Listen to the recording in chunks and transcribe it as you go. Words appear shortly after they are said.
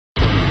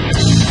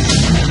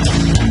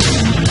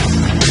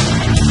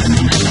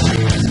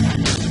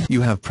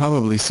You have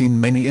probably seen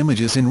many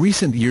images in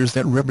recent years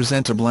that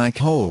represent a black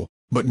hole,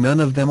 but none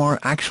of them are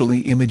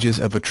actually images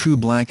of a true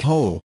black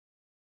hole.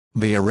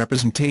 They are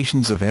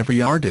representations of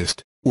every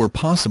artist, or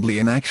possibly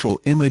an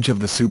actual image of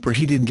the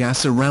superheated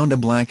gas around a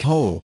black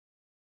hole.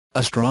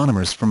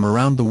 Astronomers from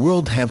around the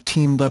world have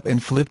teamed up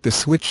and flipped the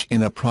switch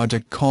in a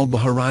project called the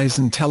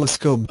Horizon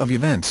Telescope of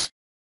Events.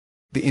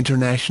 The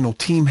international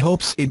team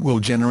hopes it will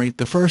generate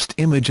the first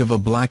image of a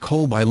black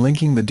hole by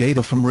linking the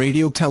data from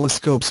radio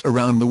telescopes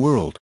around the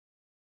world.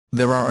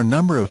 There are a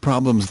number of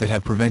problems that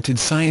have prevented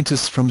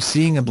scientists from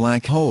seeing a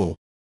black hole.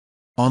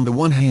 On the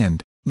one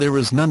hand, there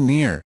is none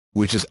near,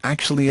 which is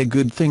actually a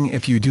good thing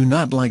if you do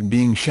not like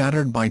being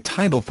shattered by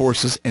tidal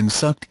forces and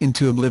sucked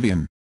into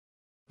oblivion.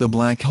 The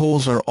black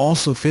holes are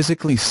also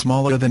physically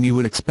smaller than you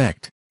would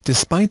expect,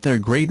 despite their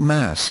great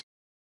mass.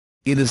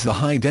 It is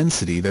the high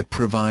density that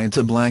provides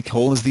a black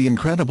hole as the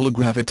incredible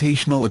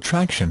gravitational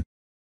attraction.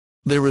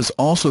 There is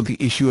also the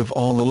issue of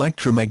all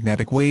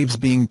electromagnetic waves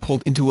being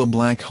pulled into a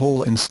black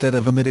hole instead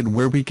of emitted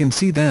where we can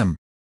see them.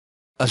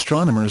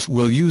 Astronomers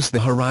will use the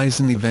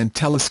Horizon Event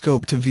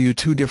Telescope to view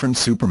two different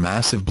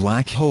supermassive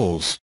black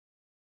holes.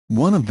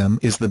 One of them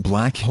is the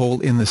black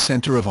hole in the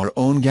center of our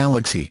own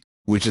galaxy,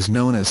 which is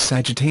known as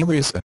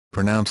Sagittarius A,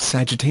 pronounced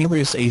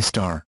Sagittarius A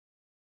star.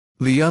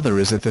 The other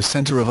is at the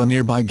center of a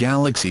nearby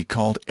galaxy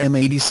called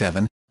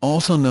M87,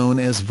 also known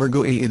as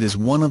Virgo A. It is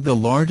one of the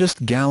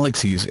largest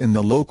galaxies in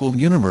the local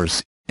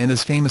universe, and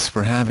is famous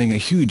for having a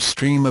huge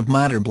stream of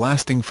matter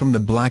blasting from the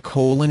black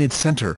hole in its center.